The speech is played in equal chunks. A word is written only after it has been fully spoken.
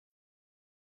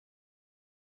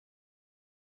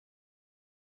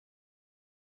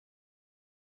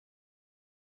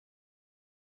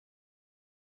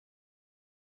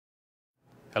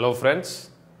Hello friends,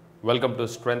 welcome to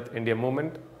Strength India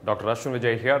Movement. Dr.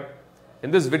 Vijay here.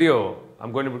 In this video,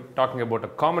 I'm going to be talking about a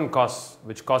common cause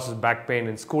which causes back pain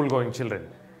in school-going children.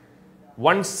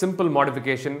 One simple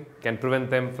modification can prevent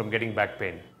them from getting back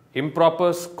pain.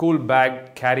 Improper school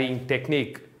bag carrying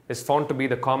technique is found to be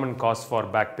the common cause for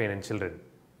back pain in children.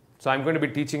 So I'm going to be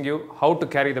teaching you how to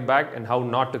carry the bag and how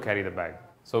not to carry the bag.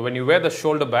 So when you wear the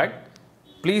shoulder bag,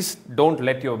 please don't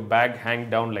let your bag hang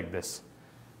down like this.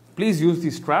 Please use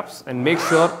these straps and make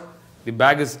sure the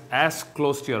bag is as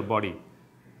close to your body.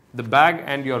 The bag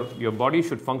and your body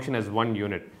should function as one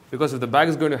unit, because if the bag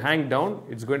is going to hang down,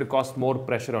 it's going to cause more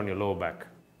pressure on your lower back.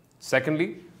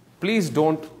 Secondly, please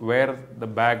don't wear the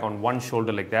bag on one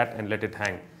shoulder like that and let it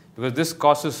hang, because this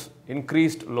causes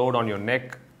increased load on your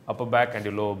neck, upper back and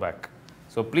your lower back.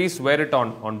 So please wear it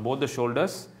on both the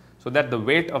shoulders so that the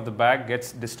weight of the bag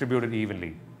gets distributed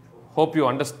evenly. Hope you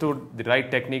understood the right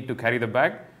technique to carry the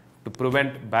bag to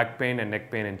prevent back pain and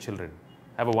neck pain in children.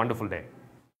 Have a wonderful day.